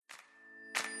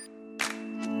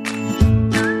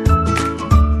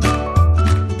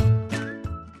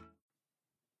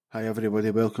Hi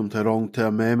everybody, welcome to Wrong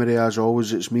Term Memory. As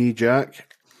always, it's me,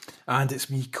 Jack. And it's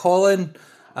me, Colin.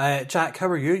 Jack, how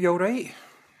are you? You alright?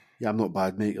 Yeah, I'm not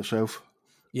bad, mate. Yourself?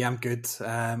 Yeah, I'm good.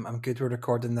 I'm good. We're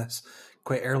recording this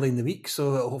quite early in the week,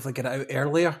 so I'll hopefully get it out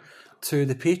earlier to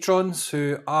the patrons,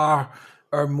 who are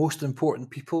our most important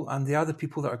people, and they are the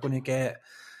people that are going to get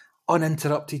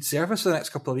uninterrupted service for the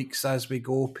next couple of weeks as we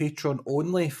go Patreon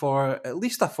only for at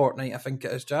least a fortnight, I think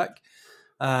it is, Jack.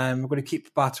 We're going to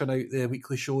keep battering out the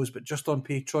weekly shows, but just on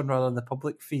Patreon rather than the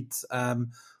public feed. The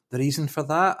reason for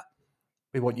that,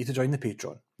 we want you to join the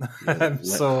Patreon.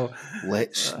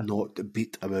 Let's not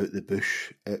beat about the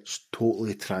bush. It's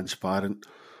totally transparent.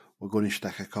 We're going to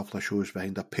stick a couple of shows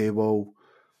behind a paywall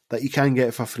that you can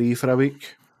get for free for a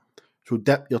week. So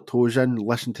dip your toes in,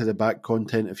 listen to the back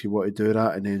content if you want to do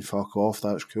that, and then fuck off.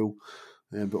 That's cool.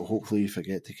 But hopefully you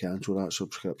forget to cancel that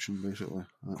subscription, basically.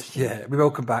 We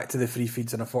will come back to the free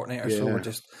feeds in a fortnight or so. We'll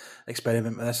just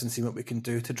experiment with this and see what we can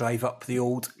do to drive up the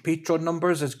old Patreon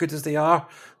numbers. As good as they are,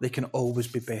 they can always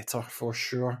be better, for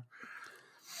sure.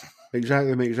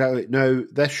 Exactly, mate, exactly. Now,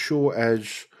 this show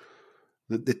is...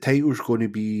 The title's going to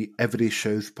be Every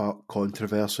South Park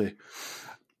Controversy.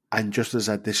 And just as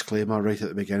a disclaimer right at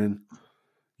the beginning,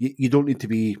 you don't need to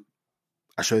be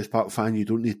a South Park fan, you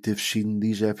don't need to have seen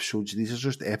these episodes. These are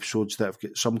just episodes that have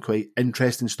got some quite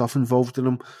interesting stuff involved in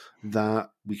them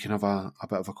that we can have a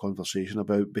bit of a conversation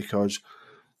about, because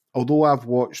although I've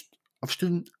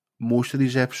seen most of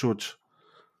these episodes,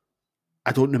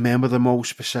 I don't remember them all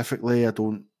specifically. I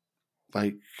don't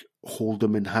hold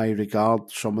them in high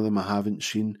regard. Some of them I haven't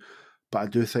seen, but I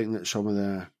do think that some of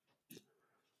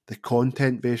the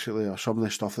content, basically, or some of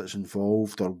the stuff that's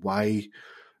involved, or why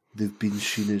they've been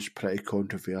seen as pretty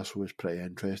controversial, is pretty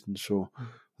interesting. So,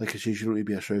 like I say, you don't need to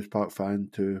be a South Park fan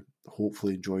to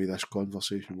hopefully enjoy this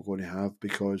conversation we're going to have,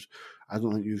 because I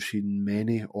don't think you've seen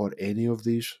many or any of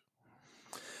these.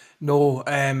 No,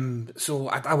 so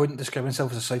I wouldn't describe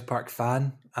myself as a South Park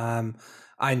fan.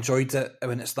 I enjoyed it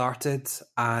when it started,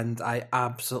 and I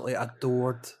absolutely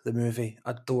adored the movie.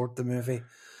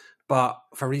 But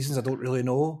for reasons I don't really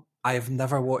know, I have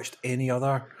never watched any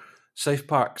other South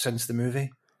Park since the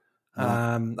movie.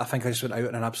 I think I just went out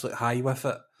on an absolute high with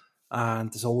it,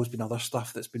 and there's always been other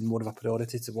stuff that's been more of a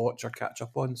priority to watch or catch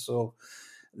up on. So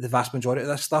the vast majority of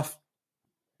this stuff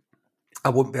I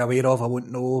won't be aware of, I won't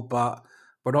know, but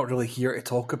we're not really here to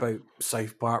talk about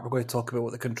South Park. We're going to talk about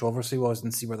what the controversy was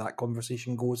and see where that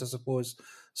conversation goes, I suppose.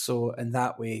 So in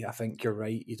that way, I think you're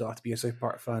right. You don't have to be a South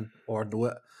Park fan or know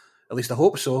it. At least I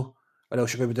hope so. Or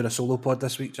else you're going to be doing a solo pod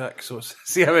this week, Jack. So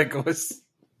see how it goes.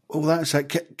 Well, that's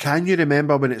it. Can you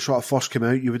remember when it sort of first came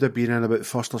out? You would have been in about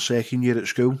first or second year at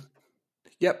school.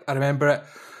 Yep, I remember it.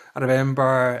 I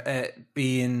remember it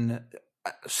being...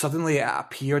 Suddenly it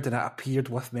appeared, and it appeared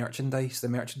with merchandise. The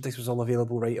merchandise was all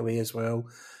available right away as well.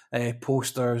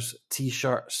 Posters,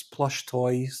 T-shirts, plush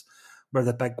toys were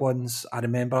the big ones. I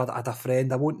remember I had a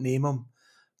friend, I won't name him,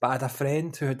 but I had a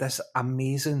friend who had this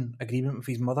amazing agreement with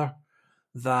his mother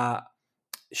that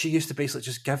she used to basically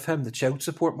just give him the child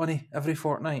support money every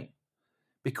fortnight,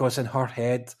 because in her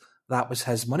head that was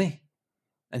his money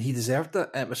and he deserved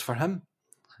it. It was for him.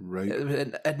 Right.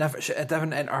 It never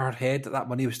entered her head that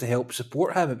money was to help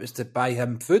support him. It was to buy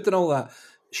him food and all that.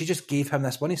 She just gave him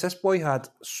this money. So this boy had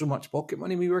so much pocket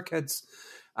money when we were kids.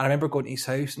 And I remember going to his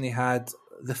house and he had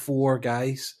the four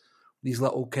guys, these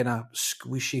little kind of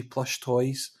squishy plush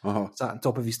toys, sat on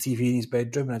top of his TV in his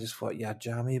bedroom. And I just thought, yeah,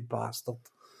 jammy bastard.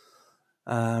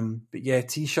 But yeah,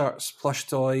 T-shirts, plush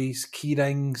toys, key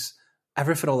rings,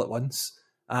 everything all at once.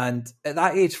 And at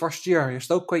that age, first year, you're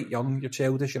still quite young, you're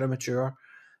childish, you're immature,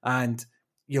 and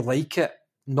you like it,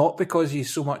 not because you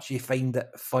find it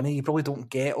funny. You probably don't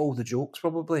get all the jokes,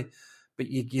 probably, but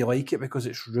you like it because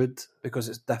it's rude, because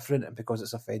it's different, and because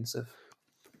it's offensive.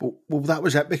 Well, that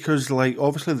was it, because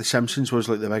obviously The Simpsons was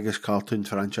the biggest cartoon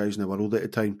franchise in the world at the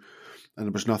time, and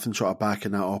there was nothing sort of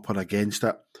backing that up or against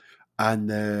it. And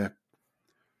the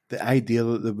idea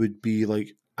that there would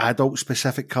be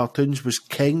adult-specific cartoons was you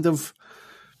kind of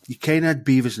had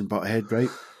Beavis and Butthead, right?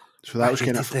 So that was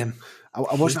kind of them.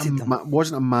 I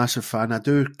wasn't a massive fan. I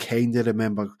do kind of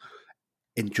remember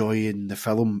enjoying the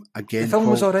film again. The film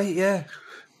was all right, yeah.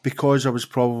 Because I was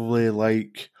probably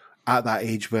at that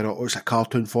age where it was a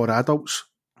cartoon for adults.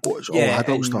 It was all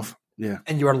adult stuff. Yeah.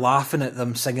 And you were laughing at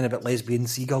them singing about lesbian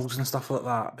seagulls and stuff like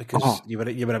that because you were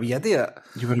a wee idiot.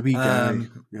 You were a wee guy.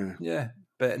 Yeah. Yeah.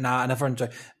 But nah, I never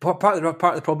enjoyed. Part of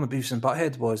the problem with Beavis and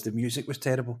Butthead was the music was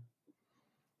terrible.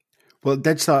 Well, it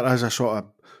did start as a sort of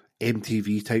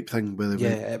MTV type thing.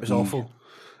 It was awful.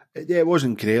 It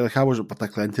wasn't great. I wasn't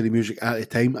particularly into the music at the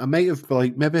time. I might have,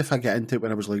 maybe if I get into it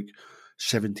when I was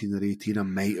 17 or 18, I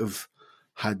might have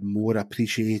had more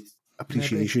appreciation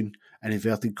in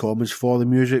inverted commas for the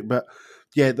music. But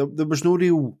yeah, there was no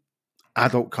real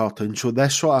adult cartoon. So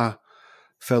this sort of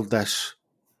filled this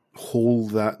hole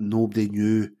that nobody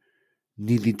knew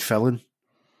needed filling,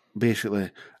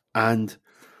 basically. And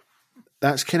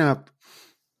that's kind of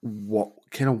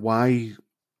why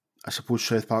I suppose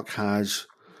South Park has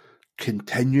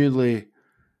continually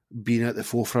been at the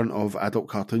forefront of adult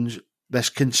cartoons. This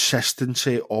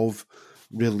consistency of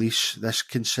release, this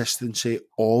consistency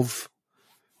of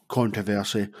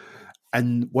controversy.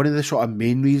 And one of the sort of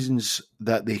main reasons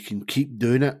that they can keep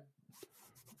doing it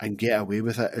and get away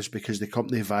with it is because the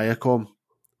company Viacom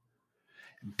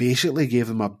basically gave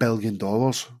them $1 billion.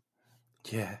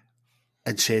 Yeah.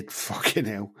 And said, fucking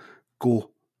hell,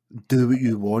 go, do what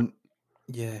you want.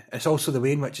 Yeah. It's also the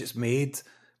way in which it's made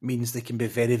means they can be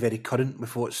very, very current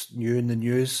with what's new in the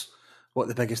news, what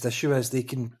the biggest issue is. They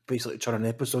can basically churn an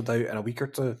episode out in a week or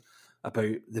two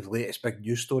about the latest big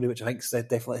news story, which I think has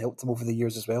definitely helped them over the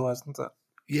years as well, hasn't it?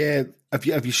 Yeah. Have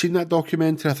you seen that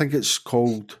documentary? I think it's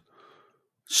called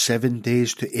 7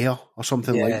 Days to Air or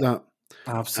something like that.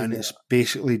 I've seen it. It's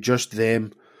basically just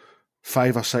them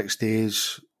 5 or 6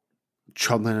 days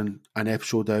churning an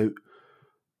episode out.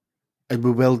 And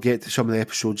we will get to some of the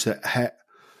episodes that hit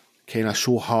kind of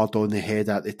so hard on the head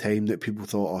at the time that people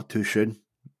thought, oh, too soon,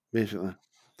 basically.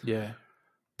 Yeah.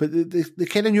 But they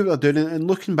kind of knew what they're doing. And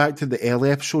looking back to the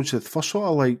early episodes, the first sort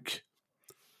of like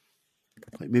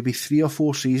maybe 3 or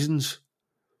 4 seasons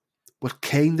were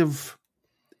kind of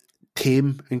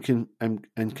tame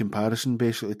in comparison,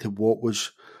 basically, to what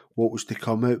was to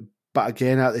come out. But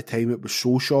again, at the time, it was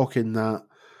so shocking that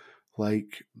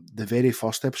like the very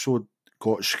first episode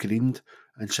got screened,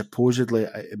 and supposedly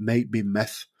it might be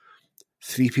myth,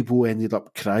 3 people ended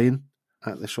up crying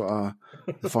at the sort of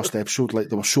the first episode. Like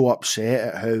they were so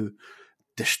upset at how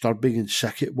disturbing and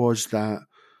sick it was that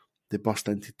they burst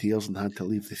into tears and had to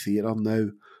leave the theatre. Now,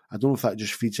 I don't know if that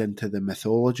just feeds into the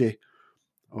mythology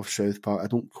of South Park. I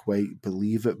don't quite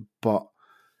believe it, but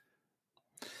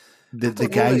the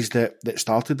guys that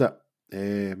started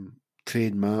it, Trey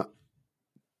and Matt,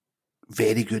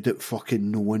 very good at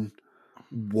fucking knowing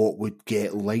what would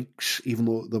get likes, even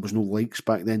though there was no likes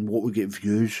back then, what would get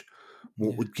views,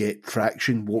 what would get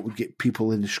traction, what would get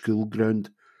people in the school ground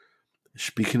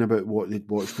speaking about what they'd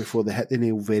watched before. They hit the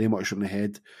nail very much on the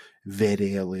head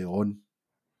very early on.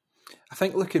 I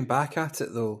think looking back at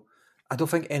it though, I don't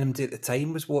think anybody at the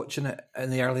time was watching it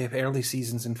in the early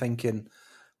seasons and thinking,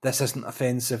 this isn't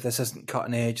offensive, this isn't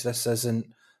cutting edge, this isn't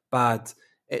bad.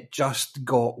 It just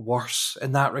got worse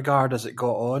in that regard as it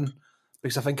got on.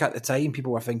 Because I think at the time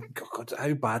people were thinking, God,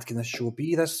 how bad can this show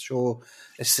be? This show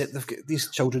is they've got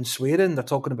these children swearing, they're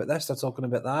talking about this, they're talking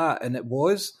about that, and it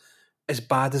was as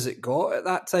bad as it got at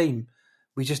that time.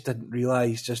 We just didn't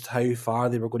realise just how far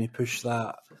they were going to push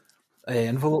that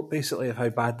envelope, basically, of how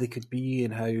bad they could be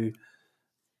and how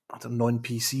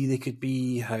non-PC they could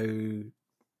be, how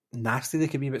nasty they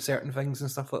could be about certain things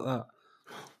and stuff like that.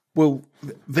 Well,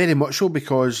 very much so,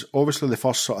 because obviously the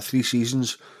first sort of 3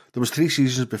 seasons, there was 3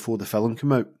 seasons before the film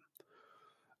came out.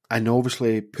 And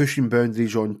obviously pushing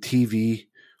boundaries on TV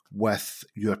with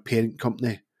your parent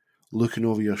company looking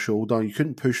over your shoulder, you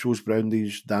couldn't push those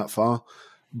boundaries that far.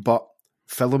 But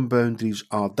film boundaries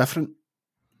are different.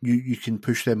 You can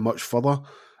push them much further.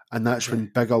 And that's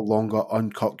when Bigger, Longer,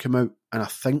 Uncut came out. And I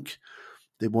think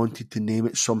they wanted to name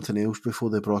it something else before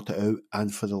they brought it out.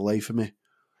 And for the life of me,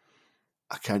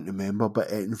 I can't remember, but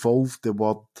it involved the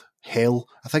word hell.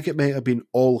 I think it might have been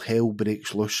All Hell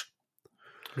Breaks Loose.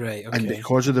 Right, okay. And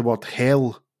because of the word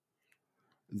hell,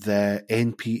 the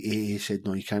NPAA said,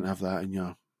 no, you can't have that in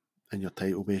your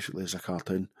title, basically, as a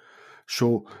cartoon.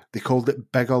 So they called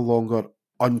it Bigger, Longer,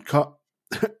 Uncut,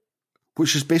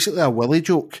 which is basically a Willy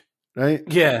joke, right?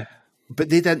 Yeah. But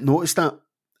they didn't notice that,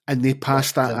 and they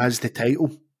passed that as the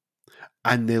title,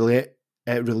 and they let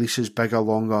it release as Bigger,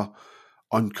 Longer,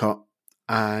 Uncut,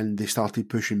 and they started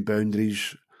pushing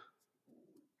boundaries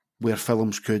where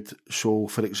films could. So,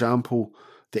 for example,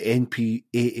 the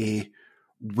NPAA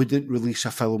wouldn't release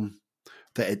a film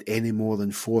that had any more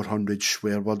than 400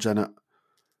 swear words in it.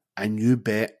 And you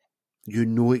bet, you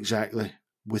know exactly,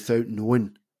 without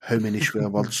knowing, how many swear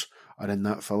words are in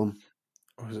that film.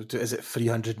 Is it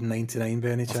 399 by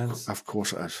any chance? Of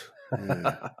course it is.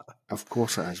 Of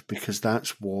course it is, because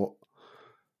that's what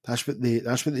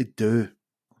they do.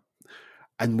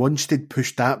 And once they'd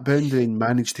pushed that boundary and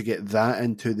managed to get that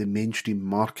into the mainstream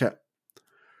market,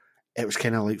 it was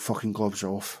kind of like fucking gloves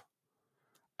off.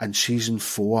 And season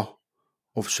 4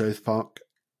 of South Park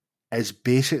is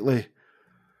basically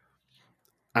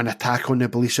an attack on the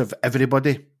beliefs of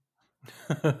everybody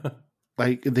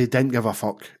Like, they didn't give a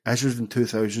fuck. This was in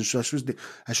 2000, so this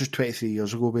was 23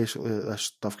 years ago, basically, that this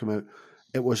stuff came out.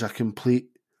 It was a complete...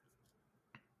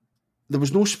 There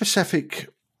was no specific...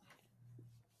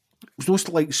 There was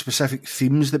no, like, specific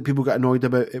themes that people got annoyed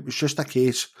about. It was just a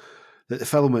case that the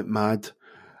film went mad,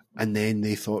 and then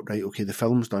they thought, right, okay, the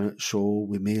film's done it, so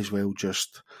we may as well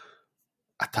just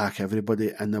attack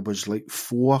everybody. And there was, like,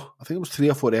 3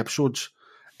 or 4 episodes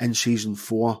in season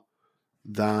 4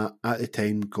 that, at the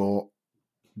time, got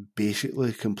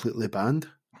basically completely banned.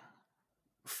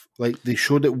 Like, they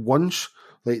showed it once,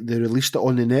 like they released it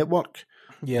on the network,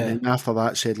 Yeah. and then after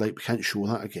that said, like, we can't show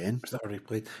that again. It's not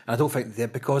replayed. And I don't think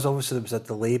that, because obviously there was a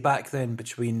delay back then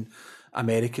between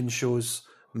American shows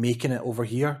making it over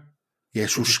here. Yeah,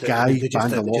 so Sky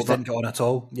banned a lot of didn't get on at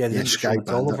all. Yeah, they didn't Sky get on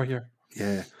at all banned over it. here.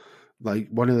 Yeah, like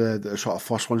one of the sort of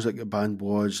first ones that got banned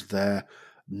was the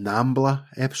Nambla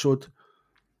episode,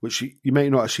 which you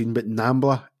might not have seen, but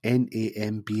Nambla,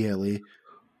 Nambla,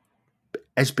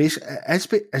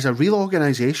 is a real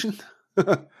organisation.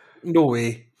 No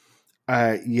way.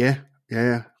 Yeah.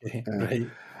 Right.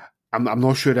 I'm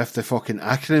not sure if the fucking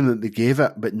acronym that they gave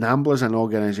it, but NAMBLA is an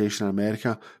organisation in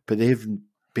America, but they've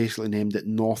basically named it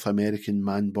North American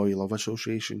Man Boy Love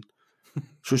Association.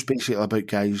 So it's basically about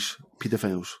guys,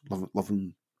 paedophiles,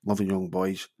 loving young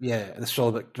boys. Yeah, this was all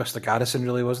about Mr. Garrison,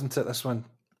 really, wasn't it, this one?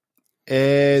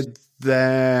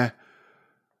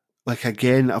 Like,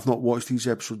 again, I've not watched these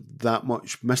episodes that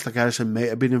much. Mr. Garrison might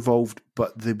have been involved,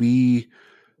 but the wee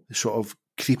sort of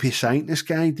creepy scientist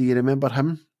guy, do you remember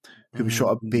him? Who was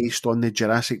sort of based on the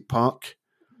Jurassic Park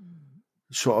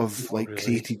sort of like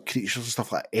created creatures and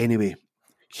stuff like that. Anyway,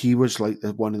 he was like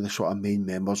one of the sort of main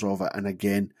members of it, and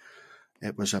again,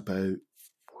 it was about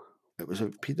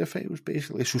paedophiles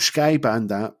basically. So Sky banned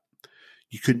that.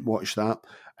 You couldn't watch that.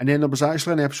 And then there was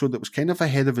actually an episode that was kind of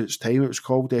ahead of its time. It was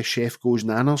called Chef Goes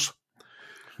Nanners.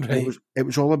 Right. It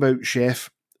was all about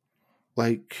Chef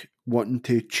like wanting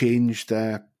to change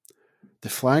the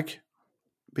flag,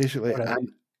 basically. Right.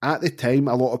 And at the time,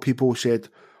 a lot of people said,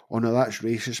 "Oh no, that's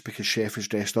racist because Chef is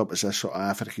dressed up as this sort of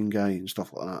African guy and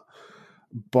stuff like that."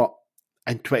 But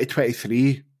in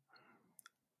 2023,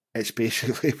 it's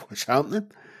basically what's happening.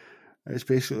 It's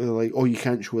basically like, oh, you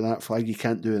can't show that flag, you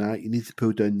can't do that, you need to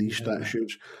pull down these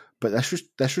statues. But this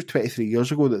was 23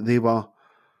 years ago that they were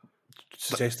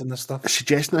suggesting this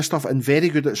stuff, and very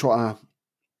good at sort of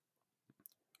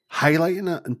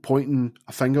highlighting it and pointing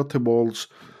a finger towards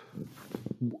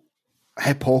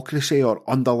hypocrisy or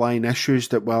underlying issues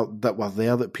that were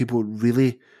there that people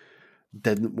really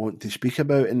didn't want to speak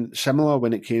about. And similar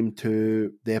when it came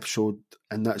to the episode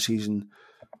in that season,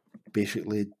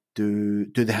 basically, do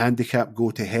the handicap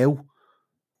go to hell?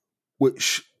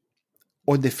 Which,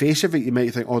 on the face of it, you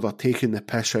might think, oh, they're taking the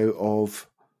piss out of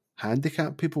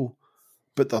handicapped people,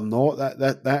 but they're not.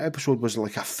 That episode was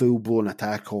like a full blown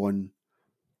attack on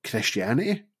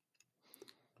Christianity.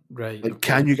 Right. Like,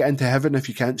 can you get into heaven if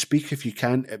you can't speak, if you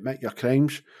can't admit your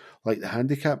crimes, like the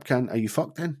handicap can? Are you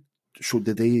fucked then? So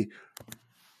do they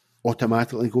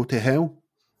automatically go to hell?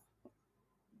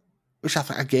 Which I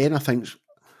think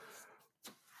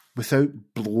without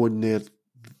blowing their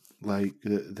like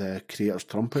the creators'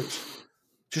 trumpets,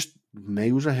 just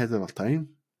miles ahead of their time.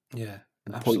 Yeah,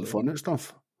 and pointing fun at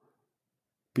stuff.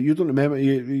 But you don't remember.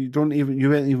 You weren't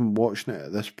even watching it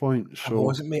at this point. So I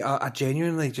wasn't, mate. I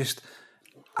genuinely just.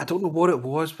 I don't know what it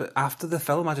was, but after the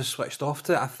film, I just switched off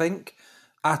to it. I think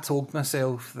I told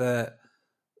myself that.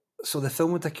 So the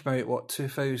film would have come out, what,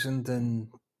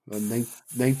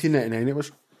 1999 it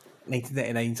was?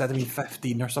 1999, so I'd have been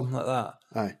 15 or something like that.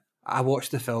 Aye. I watched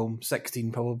the film,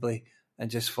 16 probably, and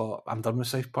just thought, I'm done with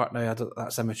South Park now.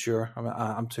 That's immature.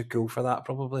 I'm too cool for that,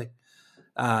 probably.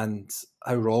 And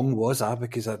how wrong was I?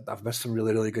 Because I've missed some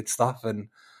really, really good stuff, and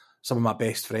some of my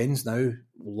best friends now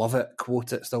love it,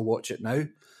 quote it, still watch it now.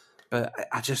 But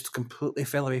I just completely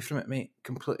fell away from it, mate.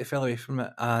 Completely fell away from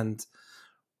it. And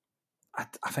I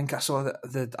think I saw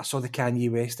the Kanye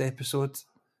West episode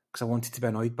because I wanted to be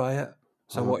annoyed by it.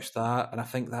 So I watched that, and I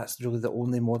think that's really the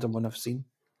only modern one I've seen.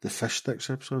 The Fish Sticks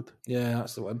episode? Yeah,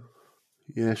 that's the one.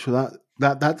 Yeah, so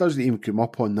that doesn't even come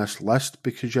up on this list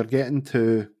because you're getting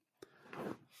to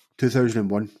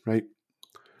 2001, right?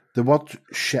 The word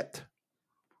shit.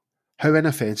 How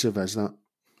inoffensive is that?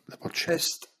 The word shit.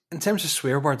 In terms of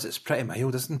swear words, it's pretty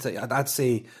mild, isn't it? I'd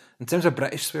say, in terms of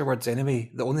British swear words anyway,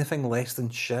 the only thing less than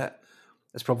shit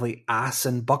is probably ass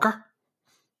and bugger.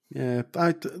 Yeah,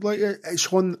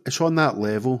 it's on that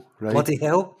level, right? Bloody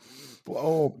hell.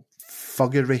 Oh,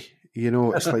 fuggery.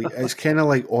 It's like it's kind of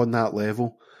like on that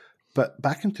level. But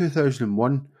back in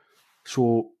 2001,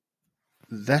 so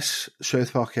this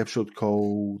South Park episode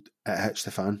called It Hits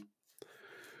the Fan,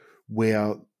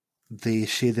 where they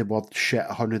say the word shit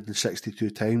 162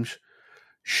 times.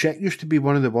 Shit used to be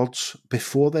one of the words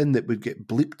before then that would get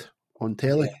bleeped on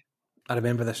telly. Yeah. I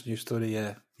remember this news story,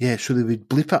 yeah. Yeah, so they would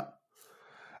bleep it.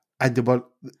 And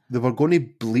they were going to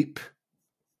bleep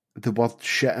the word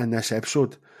shit in this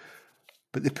episode.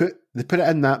 But they put it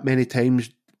in that many times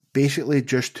basically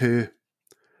just to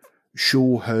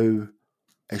show how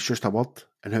it's just a word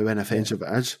and how inoffensive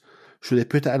it is. So they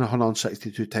put it in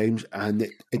 162 times and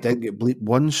it didn't get bleeped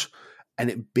once, and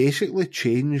it basically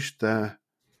changed the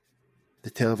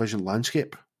television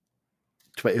landscape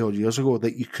 20 odd years ago,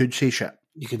 that you could say shit.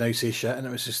 You could now say shit and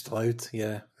it was just allowed,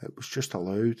 yeah. It was just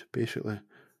allowed, basically.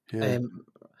 Yeah.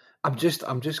 I'm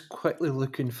just quickly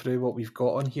looking through what we've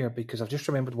got on here because I've just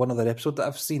remembered one other episode that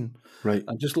I've seen. Right.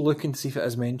 I'm just looking to see if it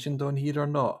is mentioned on here or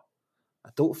not. I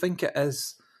don't think it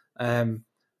is.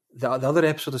 The other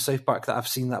episode of South Park that I've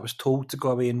seen that I was told to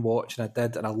go away and watch, and I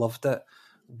did, and I loved it,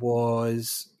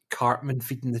 was Cartman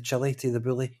feeding the chili to the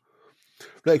bully.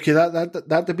 Right, okay,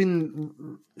 that'd have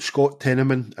been Scott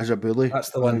Tenorman as a bully.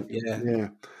 That's the one, yeah. Yeah.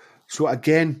 So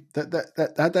again,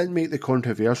 that didn't make the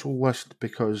controversial list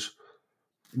because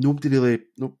nobody really,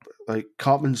 like,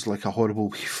 Cartman's like a horrible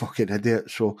wee fucking idiot,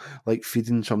 so like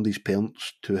feeding somebody's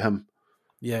parents to him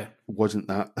wasn't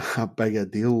that a big a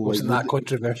deal. Wasn't that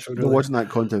controversial, really? It wasn't that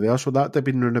controversial. That'd have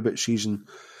been round about season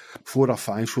 4 or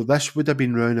 5, so this would have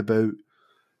been round about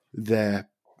the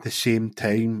same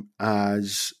time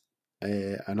as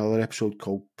another episode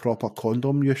called Proper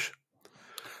Condom Use.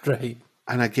 Right.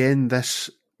 And again,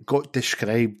 this got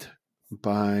described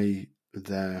by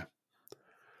the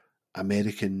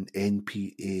American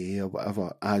NPA or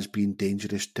whatever as being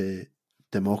dangerous to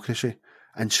democracy.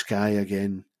 And Sky,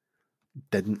 again,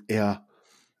 didn't air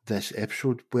this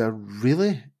episode, where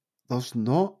really there's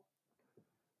not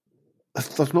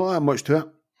that much to it.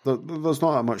 There's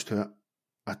not that much to it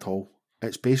at all.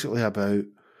 It's basically about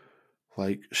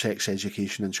like sex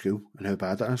education in school and how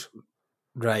bad it is.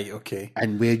 Right, okay.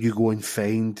 And where you go and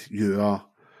find your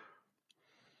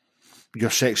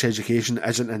sex education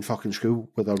isn't in fucking school,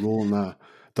 where they're rolling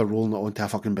it onto a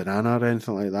fucking banana or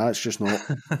anything like that. It's just not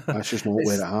that's just not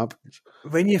where it happens.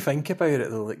 When you think about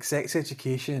it though, like sex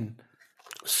education,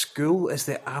 school is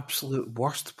the absolute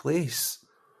worst place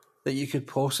that you could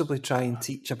possibly try and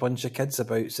teach a bunch of kids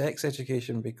about sex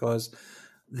education, because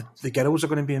the girls are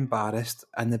going to be embarrassed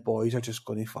and the boys are just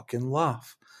going to fucking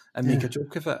laugh and make a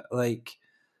joke of it. Like,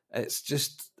 I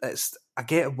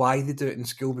get why they do it in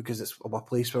school because it's a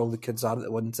place where all the kids are at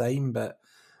the one time, but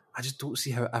I just don't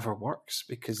see how it ever works,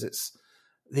 because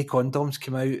the condoms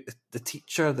come out, the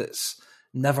teacher that's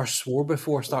never swore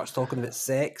before starts talking about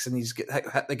sex and he's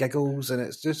hit the giggles, and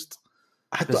it's just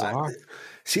bizarre.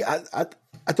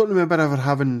 I don't remember ever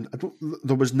having.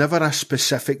 There was never a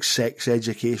specific sex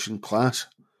education class,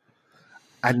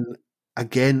 and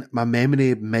again, my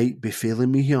memory might be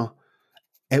failing me here.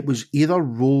 It was either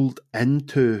rolled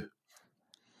into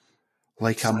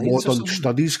like Science a modern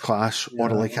studies class or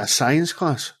like a science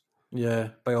class. Yeah,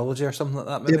 biology or something like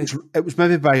that, maybe. It was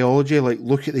maybe biology, like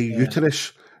look at the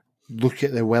uterus, look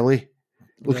at the willy,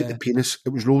 look at the penis. It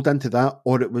was rolled into that,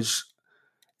 or it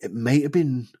might have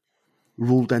been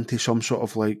rolled into some sort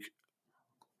of like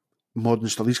modern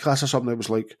studies class or something. It was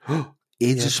like,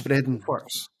 AIDS is spreading.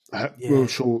 Well,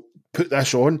 so put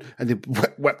this on, and they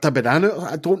whipped a banana.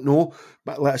 I don't know,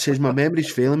 but like I says, my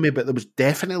memory's failing me, but there was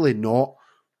definitely not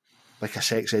like a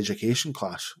sex education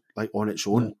class like on its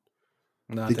own.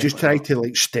 No, they just tried to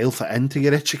like stealth it into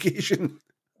your education.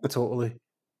 Totally.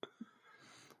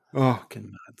 Oh,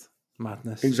 fucking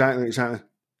madness. Exactly.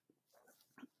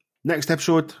 Next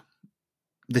episode,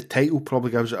 the title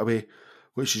probably gives it away,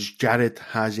 which is Jared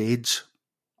Has AIDS.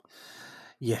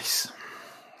 Yes.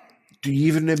 Do you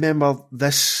even remember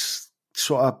this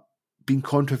sort of being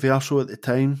controversial at the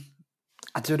time?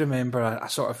 I do remember a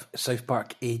sort of South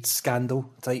Park AIDS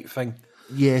scandal type thing.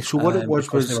 Yeah, so what it was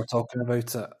they were talking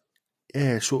about it.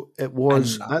 Yeah, so it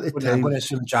was at the time. I'm going to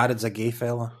assume Jared's a gay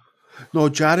fella. No,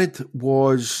 Jared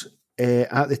was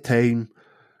at the time.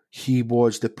 He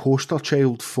was the poster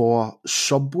child for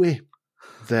Subway.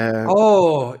 He's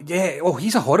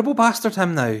a horrible bastard,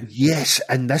 him now. Yes,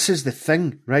 and this is the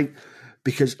thing, right?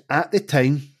 Because at the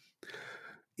time,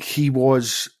 he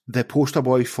was the poster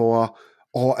boy for,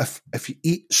 if you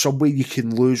eat Subway, you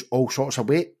can lose all sorts of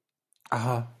weight.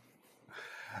 Uh-huh.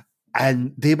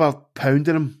 And they were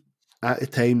pounding him at the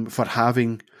time for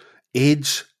having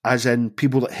AIDS, as in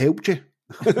people that helped you.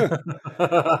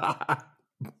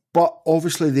 But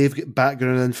obviously they've got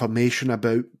background information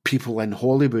about people in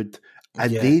Hollywood,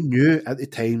 and they knew at the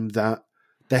time that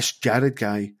this Jared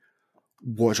guy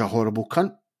was a horrible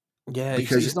cunt. Yeah,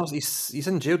 he's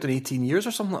in jail for 18 years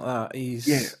or something like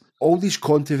that. All these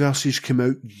controversies came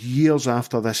out years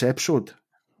after this episode.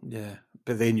 Yeah,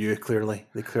 but they knew clearly.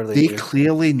 They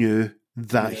clearly knew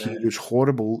that he was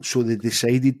horrible, so they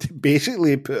decided to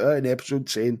basically put out an episode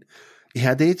saying he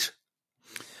had AIDS.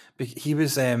 But he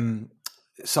was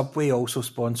Subway also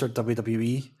sponsored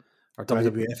WWE or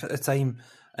WWF at the time,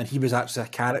 and he was actually a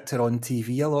character on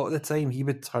TV a lot of the time. He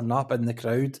would turn up in the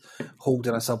crowd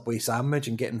holding a Subway sandwich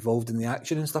and get involved in the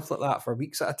action and stuff like that for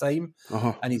weeks at a time.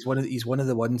 And he's one of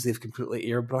the ones they've completely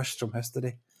airbrushed from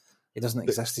history. He doesn't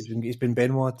exist. He's been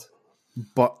Benoit.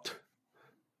 But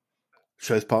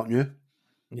South Park knew.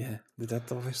 Yeah, they did,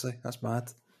 obviously. That's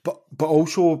mad. But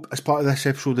also, as part of this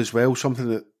episode as well,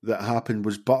 something that happened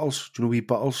was Butters. Do you know wee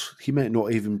Butters? He might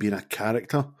not even been a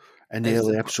character in the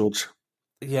early episodes.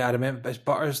 Yeah, I remember. Is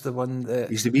Butters the one that...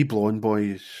 He's the wee blonde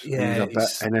boy. He's a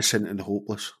bit innocent and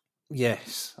hopeless.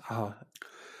 Yes.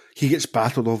 He gets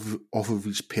battered off of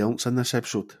his parents in this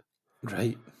episode.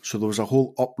 Right. So there was a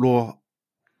whole uproar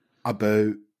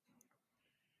about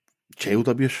child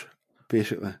abuse,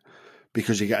 basically,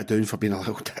 because he got a down for being a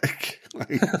little dick.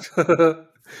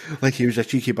 Like he was a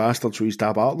cheeky bastard, so he's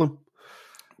dab at them.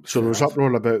 So there was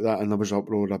uproar about that, and there was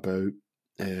uproar about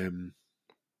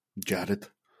Jared.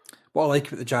 What I like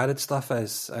about the Jared stuff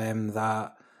is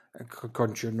that,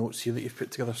 according to your notes here that you've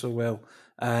put together so well,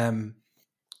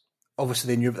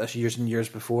 obviously they knew about this years and years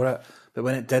before it, but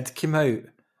when it did come out,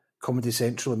 Comedy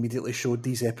Central immediately showed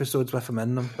these episodes with him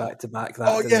in them back to back.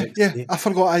 Yeah. I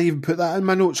forgot I even put that in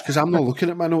my notes because I'm not looking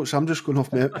at my notes. I'm just going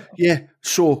off my... Yeah,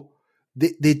 so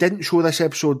they didn't show this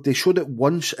episode. They showed it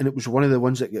once and it was one of the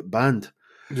ones that get banned.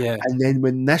 Yeah. And then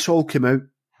when this all came out,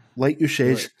 like you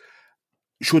says,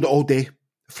 showed it all day.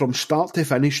 From start to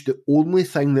finish, the only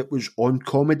thing that was on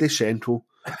Comedy Central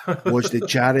was the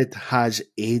Jared Has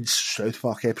AIDS South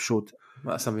Park episode.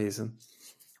 That's amazing.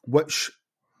 Which...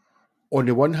 on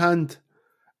the one hand,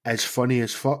 is funny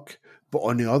as fuck, but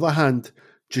on the other hand,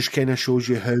 just kind of shows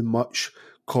you how much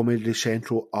Comedy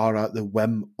Central are at the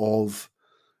whim of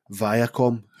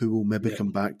Viacom, who we'll maybe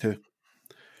come back to,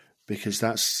 because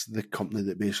that's the company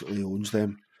that basically owns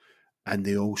them, and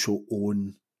they also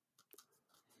own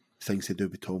things to do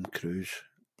with Tom Cruise,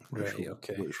 which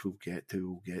we'll get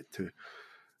to.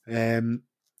 The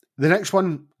next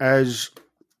one is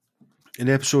an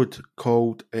episode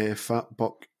called Fat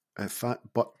Butt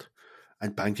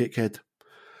and Pancake Head.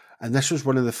 And this was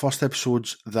one of the first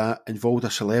episodes that involved a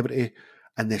celebrity,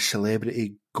 and the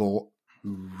celebrity got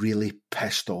really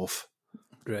pissed off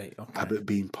about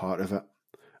being part of it.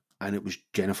 And it was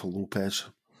Jennifer Lopez.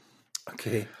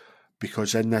 Okay.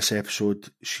 Because in this episode,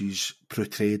 she's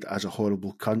portrayed as a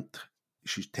horrible cunt.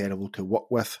 She's terrible to work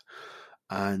with.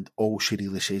 And all she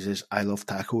really says is, I love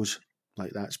tacos.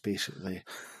 Like, that's basically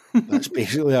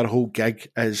our whole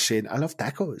gig, is saying, I love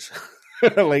tacos.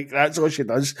 Like, that's all she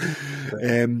does.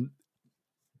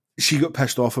 She got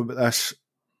pissed off about this,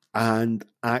 and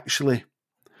actually,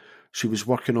 she was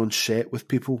working on set with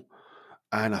people,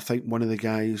 and I think one of the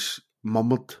guys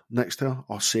murmured next to her,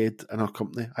 or said in her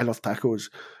company, I love tacos,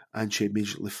 and she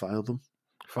immediately fired them.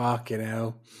 Fucking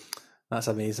hell. That's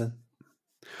amazing.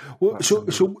 Well, so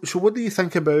what do you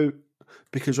think about,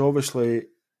 because obviously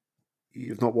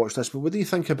you've not watched this, but what do you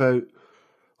think about,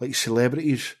 like,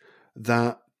 celebrities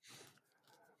that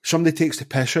somebody takes the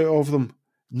piss out of them,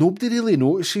 nobody really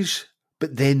notices,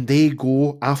 but then they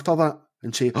go after that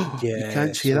and say, you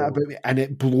can't say that about me, and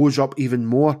it blows up even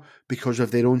more because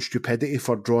of their own stupidity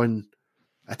for drawing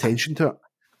attention to it?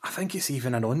 I think it's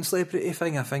even a non-celebrity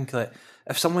thing. I think that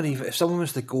if someone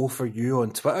was to go for you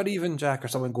on Twitter, even, Jack, or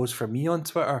someone goes for me on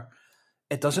Twitter,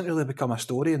 it doesn't really become a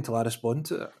story until I respond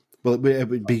to it. Well, it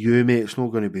would be you, mate. It's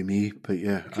not going to be me, but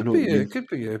yeah, I know. It could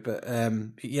be you, but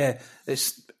yeah,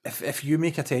 it's if you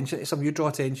make attention to something, you draw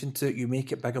attention to it, you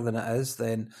make it bigger than it is,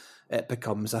 then it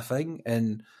becomes a thing.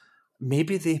 And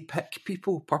maybe they pick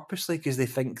people purposely because they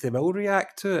think they will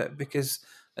react to it. Because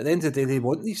at the end of the day, they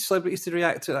want these celebrities to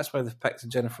react to it. That's why they've picked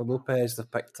Jennifer Lopez. They've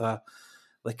picked a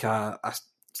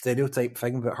stereotype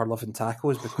thing about her loving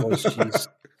tacos because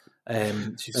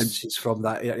she's from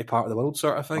that part of the world,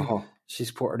 sort of thing. Uh-huh.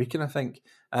 She's Puerto Rican, I think.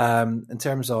 In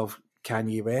terms of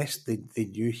Kanye West, they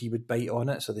knew he would bite on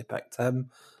it, so they picked him.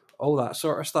 All that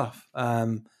sort of stuff.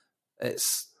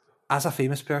 It's, as a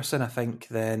famous person, I think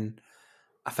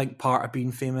part of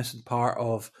being famous and part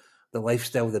of the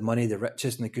lifestyle, the money, the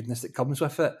riches, and the goodness that comes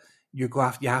with it, you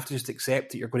have to just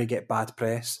accept that you're going to get bad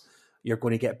press, you're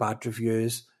going to get bad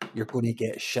reviews, you're going to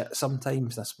get shit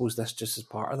sometimes. And I suppose this just is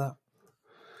part of that.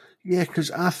 Yeah, because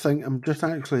I think I'm just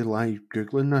actually live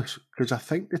googling this because I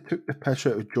think they took the piss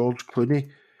out of George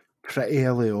Clooney pretty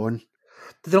early on.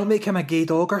 Did they not make him a gay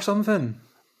dog or something?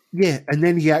 Yeah, and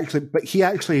then he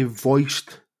actually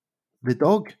voiced the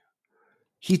dog.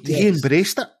 He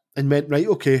embraced it and went, right,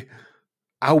 okay,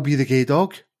 I'll be the gay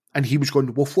dog, and he was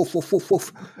going woof woof woof woof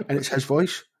woof, and it's his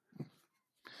voice.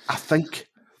 I think.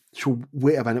 So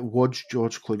wait a minute, what's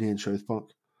George Clooney in South Park?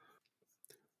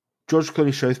 George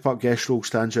Clooney's South Park guest role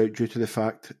stands out due to the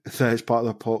fact that it's part of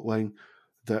the plot line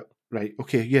that, right,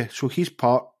 okay, yeah, so he's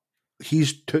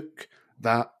took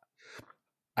that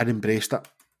and embraced it.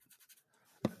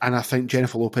 And I think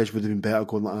Jennifer Lopez would have been better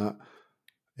going like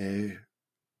that.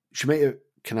 She might have,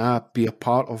 can I be a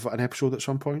part of an episode at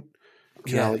some point?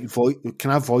 Can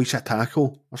I voice a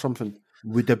tackle or something?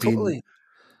 Would have been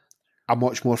a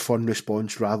much more fun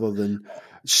response rather than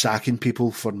sacking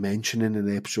people for mentioning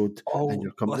an episode in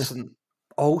your company. Listen,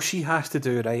 all she has to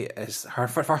do, right, is her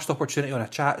first opportunity on a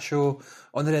chat show,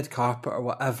 on the red carpet or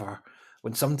whatever,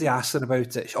 when somebody asks her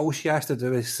about it, all she has to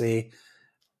do is say,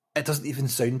 it doesn't even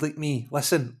sound like me.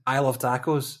 Listen, I love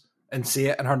tacos, and say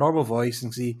it in her normal voice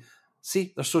and see,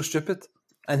 they're so stupid.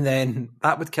 And then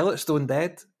that would kill it stone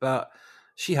dead, but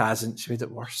she hasn't. She made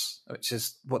it worse, which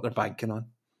is what they're banking on.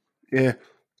 Yeah.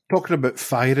 Talking about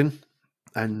firing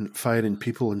and firing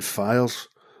people and fires,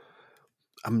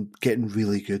 I'm getting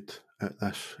really good at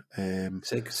this.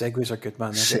 Segues are good,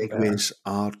 man. Segues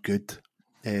are good.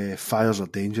 Fires are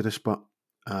dangerous,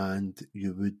 and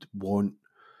you'd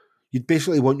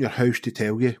basically want your house to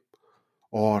tell you,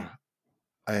 or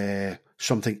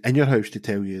something in your house to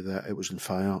tell you that it was on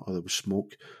fire or there was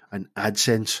smoke. And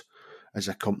AdSense is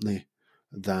a company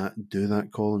that do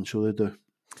that, Colin, so they do.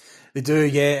 They do,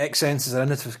 yeah. Xsense is an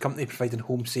innovative company providing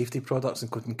home safety products,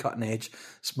 including cutting-edge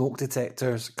smoke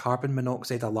detectors, carbon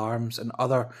monoxide alarms, and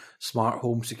other smart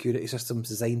home security systems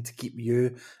designed to keep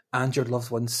you and your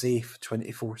loved ones safe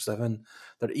 24/7.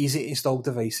 They're easy-to-install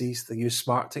devices, they use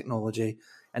smart technology,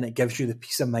 and it gives you the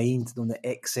peace of mind knowing that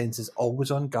Xsense is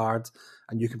always on guard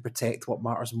and you can protect what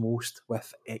matters most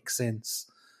with Xsense.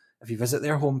 If you visit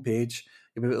their homepage,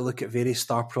 you'll be able to look at various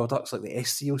star products like the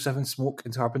SC07 smoke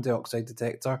and carbon dioxide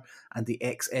detector and the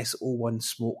XS01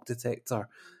 smoke detector.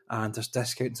 And there's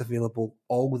discounts available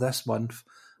all this month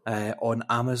on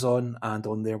Amazon and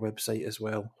on their website as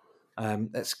well.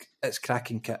 It's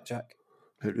cracking kit, Jack.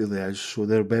 It really is. So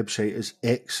their website is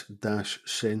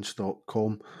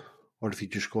x-sense.com, or if you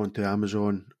just go onto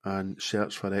Amazon and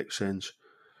search for Xsense,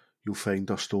 you'll find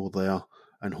their store there,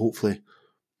 and hopefully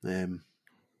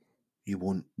you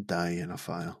won't die in a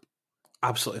fire.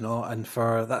 Absolutely not. And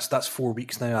for that's 4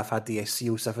 weeks now I've had the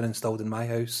SC07 installed in my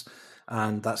house,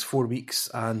 and that's 4 weeks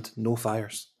and no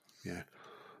fires. Yeah,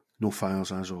 no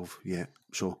fires as of yet.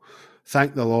 So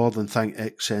thank the Lord and thank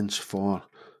Xsense for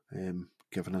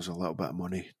giving us a little bit of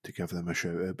money to give them a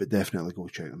shout out, but definitely go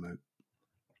check them out.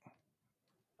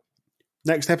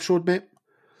 Next episode, mate?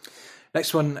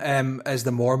 Next one is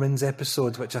the Mormons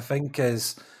episode, which I think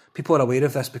is... People are aware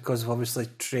of this because of obviously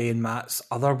Trey and Matt's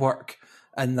other work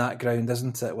in that ground,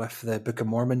 isn't it, with the Book of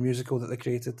Mormon musical that they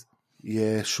created?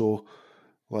 Yeah, so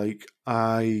like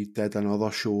I did another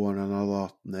show on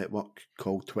another network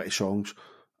called 20 Songs,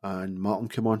 and Martin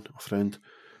came on, a friend,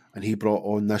 and he brought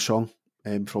on this song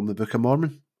from the Book of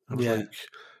Mormon. I was like,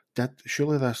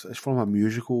 surely this is from a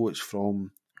musical, it's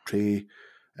from Trey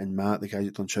and Matt, the guys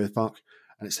that done South Park,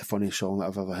 and it's the funniest song that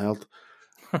I've ever heard.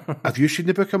 Have you seen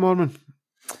the Book of Mormon?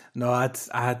 No, I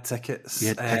had tickets. You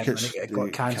had tickets. It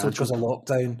got cancelled because of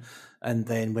lockdown, and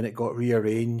then when it got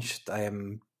rearranged,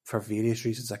 for various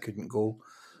reasons, I couldn't go.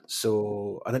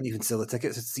 So I didn't even sell the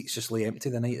tickets. The seats just lay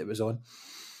empty the night it was on.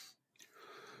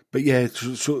 But yeah,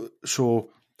 so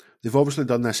they've obviously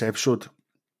done this episode.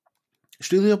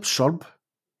 It's really absurd.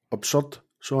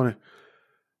 Sorry,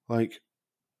 like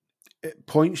it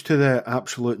points to the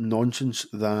absolute nonsense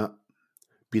that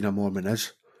being a Mormon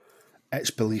is. Its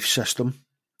belief system,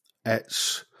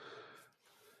 its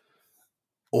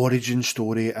origin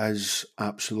story is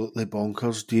absolutely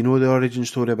bonkers. Do you know the origin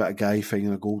story about a guy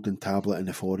finding a golden tablet in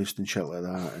the forest and shit like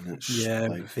that? And it's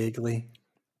vaguely.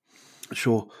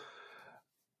 So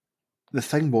the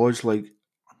thing was, like,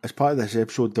 as part of this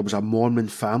episode, there was a Mormon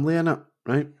family in it,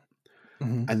 right?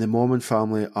 Mm-hmm. And the Mormon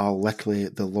family are literally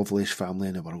the loveliest family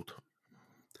in the world,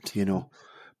 you know,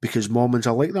 because Mormons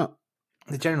are like that.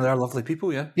 They generally are lovely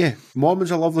people, yeah. Yeah,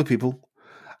 Mormons are lovely people.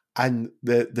 And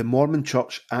the Mormon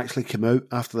church actually came out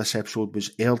after this episode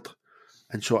was aired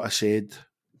and sort of said,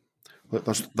 look,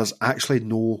 there's actually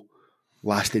no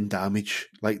lasting damage.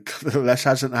 Like, this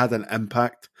hasn't had an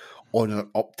impact on our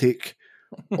uptake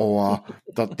or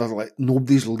they're like,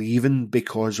 nobody's leaving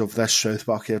because of this South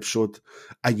Park episode,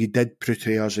 and you did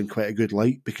portray us in quite a good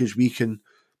light, because we can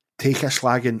take a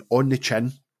slagging on the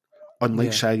chin, unlike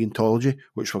Scientology,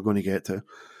 which we're going to get to.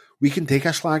 We can take a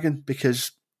slagging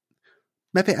because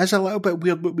maybe it is a little bit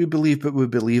weird what we believe, but we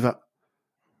believe it,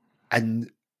 and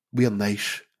we're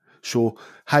nice. So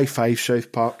high five,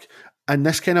 South Park. And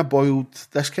this kind of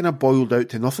boiled out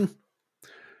to nothing.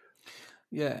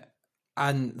 Yeah.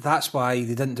 And that's why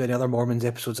they didn't do any other Mormons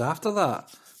episodes after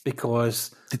that,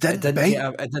 because it didn't bite.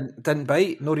 It didn't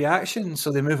bite, no reaction.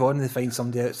 So they move on and they find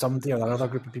somebody or another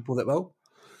group of people that will.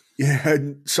 Yeah,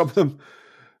 and some of them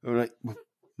are right.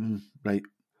 Right.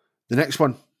 The next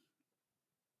one,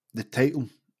 the title,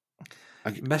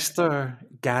 Mr.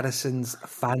 Garrison's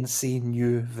Fancy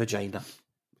New Vagina.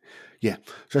 Yeah,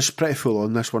 so it's pretty full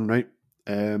on, this one, right?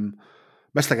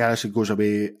 Mr. Garrison goes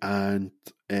away and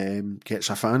gets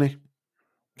a fanny.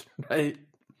 Right.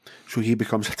 So he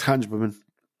becomes a trans woman.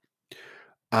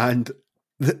 And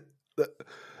they've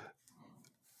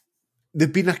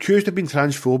been accused of being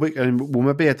transphobic, and we'll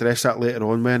maybe address that later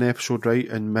on with an episode, right?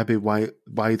 And maybe why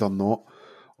they're not,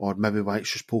 or maybe why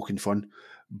it's just poking fun.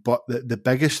 But the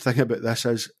biggest thing about this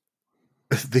is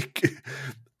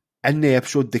in the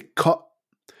episode, they cut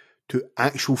to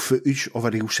actual footage of a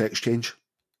real sex change.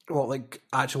 What, like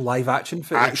actual live action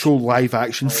footage? Actual live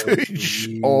action footage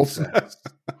of this.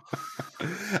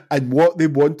 And what they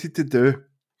wanted to do,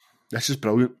 this is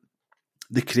brilliant,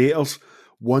 the creators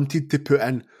wanted to put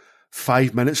in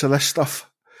 5 minutes of this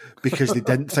stuff because they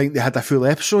didn't think they had a full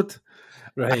episode.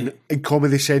 Right. And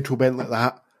Comedy Central went like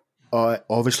that.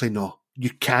 Obviously, no.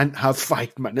 You can't have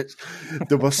 5 minutes.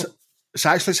 It's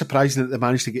actually surprising that they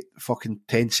managed to get fucking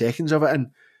 10 seconds of it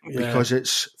in, because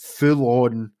it's full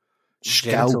on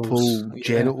scalpel,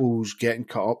 genitals getting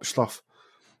cut up stuff.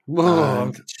 Whoa,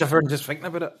 I'm shivering just thinking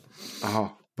about it.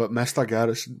 But Mr.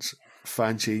 Garrison's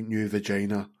fancy new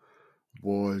vagina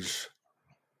was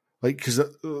like, because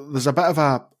there's a bit of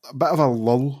a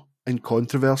lull in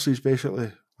controversies,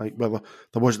 basically. Like, well,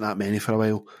 there wasn't that many for a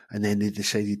while, and then they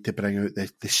decided to bring out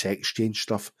the sex change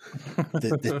stuff,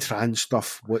 the trans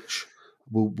stuff, which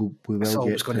we will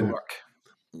get going to work.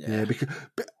 Yeah,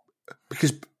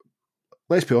 because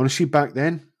let's be honest, see, back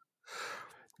then,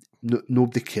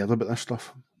 nobody cared about this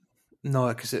stuff. No,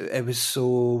 because it was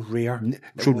so rare,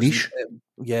 so niche.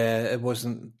 It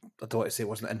wasn't. I don't want to say it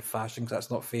wasn't in fashion, because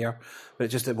that's not fair,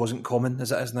 but it wasn't common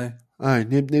as it is now. Aye,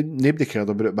 nobody cared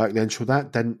about it back then, so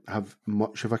that didn't have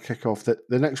much of a kick-off. The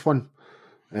next one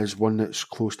is one that's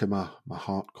close to my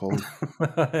heart, Colin.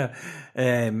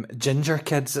 Ginger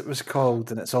Kids, it was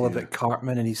called, and it's all about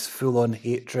Cartman and his full-on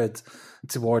hatred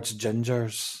towards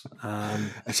gingers.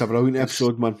 It's a brilliant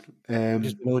episode, man.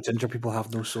 Because ginger people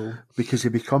have no soul. Because he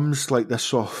becomes like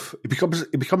this he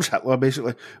becomes Hitler,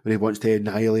 basically, when he wants to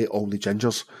annihilate all the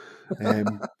gingers.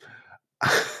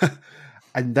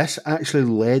 And this actually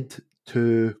led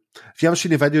to... Have you ever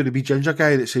seen a video of the wee ginger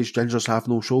guy that says gingers have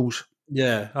no souls?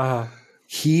 Yeah.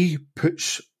 He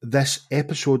puts this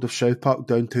episode of South Park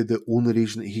down to the only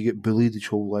reason that he got bullied his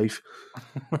whole life.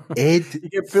 Ed... He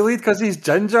get bullied because he's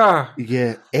ginger.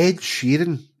 Yeah, Ed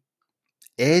fucking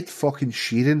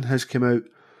Sheeran has come out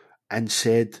and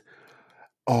said,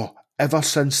 ever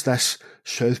since this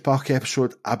South Park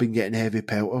episode, I've been getting heavy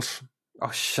pelters. Oh,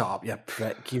 shut up, you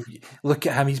prick. Look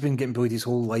at him, he's been getting bullied his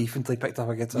whole life until he picked up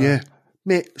a guitar. Yeah.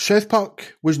 Mate, South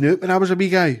Park was new when I was a wee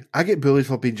guy. I get bullied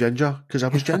for being ginger, because I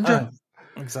was ginger.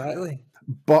 Exactly.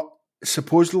 But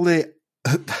supposedly,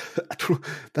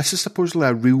 this is supposedly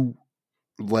a real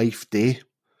life day.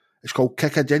 It's called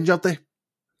Kick a Ginger Day.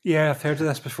 Yeah, I've heard of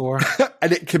this before.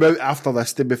 And it came out after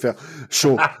this, to be fair.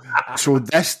 So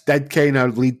this did kind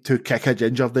of lead to Kick a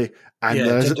Ginger Day. And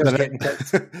there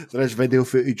is video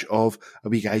footage of a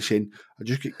wee guy saying, I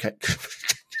just get kicked.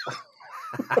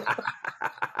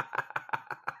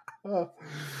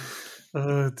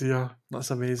 Oh dear, that's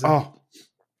amazing.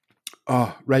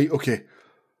 Oh, right, okay.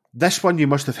 This one you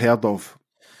must have heard of.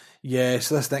 Yeah,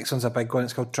 so this next one's a big one.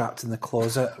 It's called Trapped in the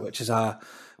Closet, which is a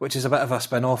bit of a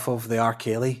spin-off of the R.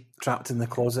 Kelly Trapped in the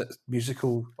Closet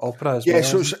musical opera as well. Yeah,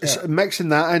 so it's mixing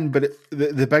that in, but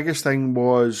the biggest thing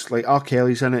was, like, R.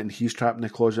 Kelly's in it and he's trapped in the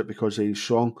closet because of his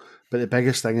song, but the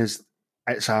biggest thing is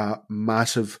it's a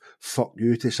massive fuck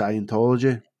you to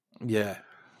Scientology. Yeah.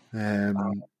 They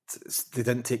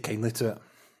didn't take kindly to it.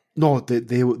 No,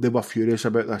 they were furious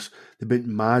about this. They've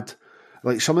been mad.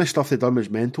 Like, some of the stuff they done was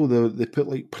mental. They put,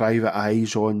 like, private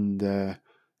eyes on the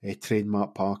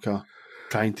trademark Parker,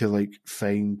 trying to, like,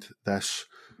 find this,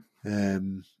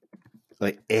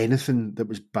 like, anything that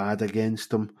was bad against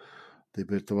them. They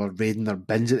were raiding their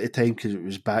bins at the time because it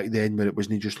was back then where it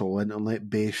wasn't just all internet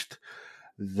based.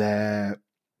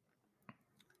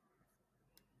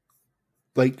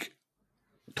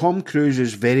 Tom Cruise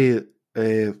is very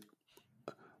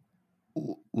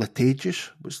litigious.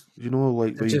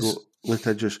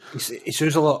 Litigious. He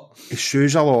sues a lot. He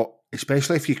sues a lot,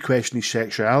 especially if you question his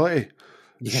sexuality.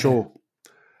 Yeah. So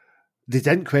they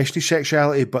didn't question his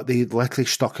sexuality, but they literally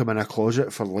stuck him in a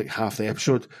closet for like half the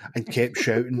episode and kept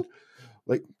shouting,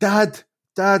 like, Dad,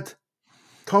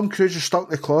 Tom Cruise is stuck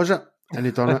in the closet. And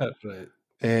he done it.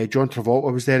 Right. John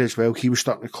Travolta was there as well. He was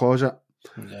stuck in the closet.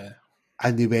 Yeah.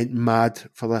 And they went mad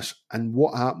for this. And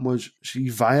what happened was, see,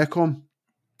 Viacom,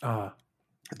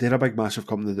 they're a big, massive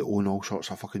company that own all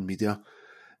sorts of fucking media.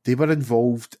 They were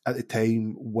involved at the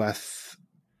time with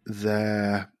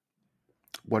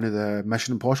one of the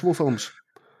Mission Impossible films.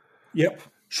 Yep.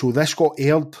 So this got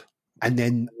aired and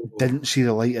then didn't see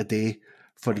the light of day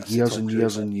for years and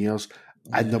years and years.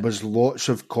 And there was lots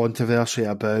of controversy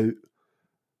about,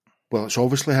 well, it's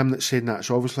obviously him that's saying that.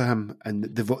 It's obviously him. And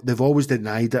they've always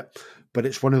denied it. But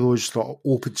it's one of those sort of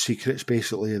open secrets,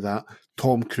 basically, that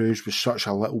Tom Cruise was such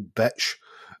a little bitch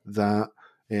that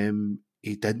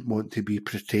he didn't want to be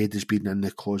portrayed as being in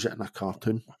the closet in a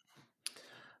cartoon.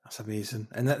 That's amazing.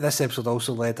 And this episode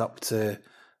also led up to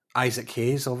Isaac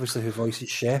Hayes, obviously, who voices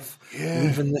Chef,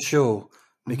 leaving the show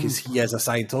because he is a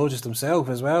Scientologist himself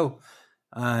as well.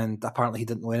 And apparently he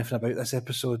didn't know anything about this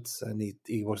episode, and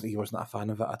he wasn't a fan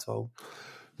of it at all.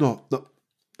 No.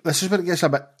 This is where it gets a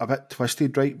bit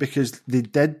twisted, right? Because they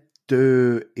did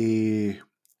do an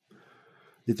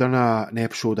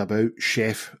episode about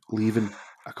Chef leaving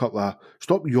a couple of...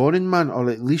 Stop yawning, man,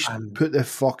 or at least put the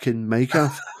fucking mic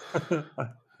off. It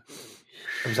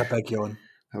was a big yawn.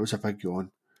 It was a big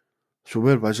yawn. So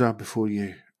where was I before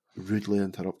you rudely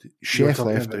interrupted? Chef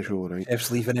left the show, right? Chef's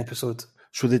leaving episode.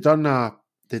 So they done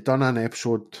an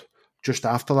episode just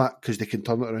after that because they can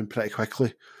turn it around pretty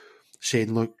quickly,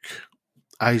 saying, "Look,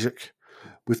 Isaac,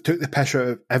 we've took the piss out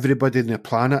of everybody on the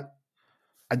planet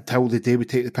until the day we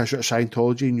take the piss out of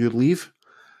Scientology and you leave.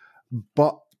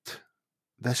 But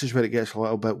this is where it gets a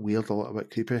little bit weird, a little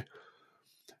bit creepy.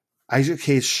 Isaac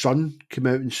Hayes' son came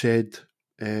out and said,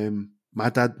 my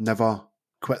dad never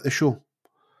quit the show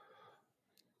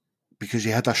because he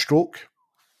had a stroke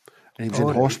and he was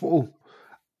in hospital.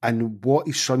 And what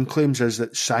his son claims is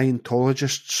that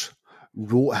Scientologists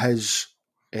wrote his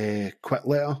quit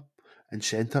letter and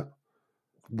sent it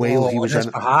while he was in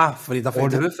behalf, when he had nothing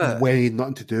to do with it. When he had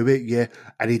nothing to do with it, yeah.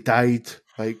 And he died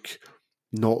like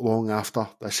not long after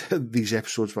these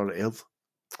episodes were aired.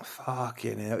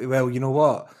 Fucking hell. Well, you know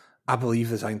what? I believe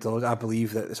that the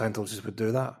Scientologists would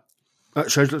do that.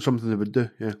 That sounds like something they would do,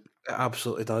 yeah. It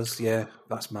absolutely does, yeah.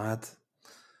 That's mad.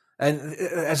 And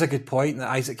it's a good point that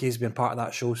Isaac Hayes has been part of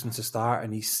that show since the start,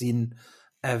 and he's seen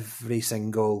every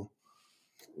single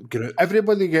group.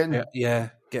 Everybody getting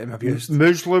getting abused.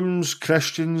 Muslims,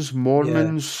 Christians,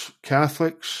 Mormons,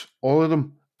 Catholics, all of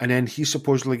them. And then he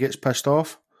supposedly gets pissed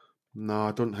off. No,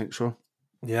 I don't think so.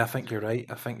 Yeah, I think you're right.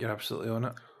 I think you're absolutely on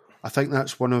it. I think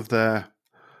that's one of the...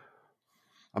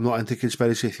 I'm not into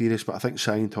conspiracy theories, but I think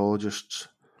Scientologists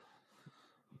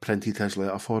printed his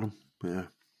letter for him. Yeah.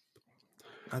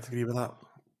 I'd agree with that.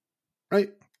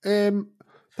 Right.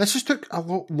 This just took a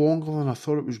lot longer than I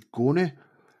thought it was going to.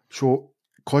 So,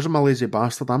 because I'm a lazy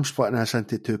bastard, I'm splitting this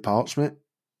into 2 parts, mate.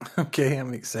 Okay, that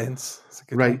makes sense.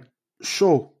 Right. One.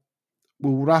 So,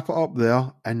 we'll wrap it up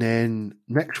there, and then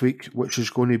next week, which is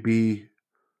going to be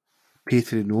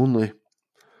Patreon only,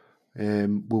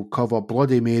 we'll cover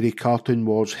Bloody Mary, Cartoon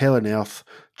Wars, Hell on Earth,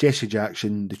 Jesse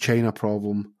Jackson, The China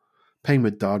Problem,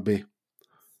 Pinewood Derby,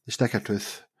 The Stick of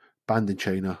Truth, Banned in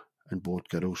China, and Bored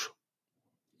Girls.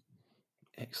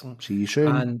 Excellent. See you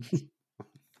soon. And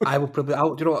I will probably...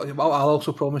 what I'll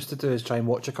also promise to do is try and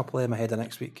watch a couple of them ahead of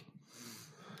next week.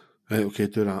 Right, okay,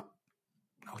 do that.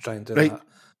 I'll try and do that.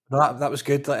 No, that was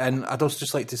good. And I'd also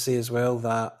just like to say as well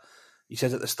that you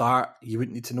said at the start you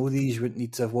wouldn't need to know these, you wouldn't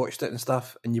need to have watched it and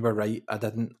stuff, and you were right, I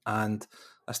didn't, and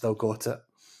I still got it.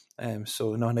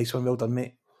 So, no, nice one, well done,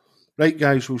 mate. Right,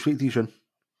 guys, we'll speak to you soon.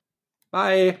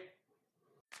 Bye.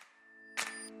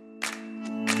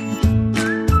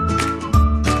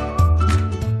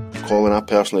 Colin, I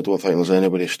personally don't think there's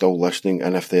anybody still listening,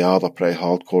 and if they are, they're pretty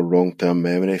hardcore wrong-term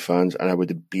memory fans, and I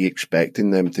would be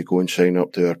expecting them to go and sign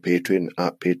up to our Patreon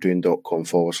at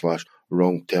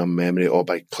patreon.com/wrong-term memory or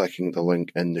by clicking the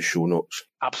link in the show notes.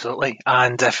 Absolutely.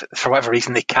 And if for whatever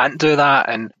reason they can't do that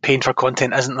and paying for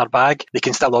content isn't their bag, they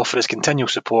can still offer us continual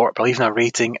support by leaving a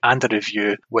rating and a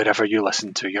review wherever you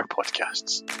listen to your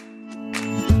podcasts.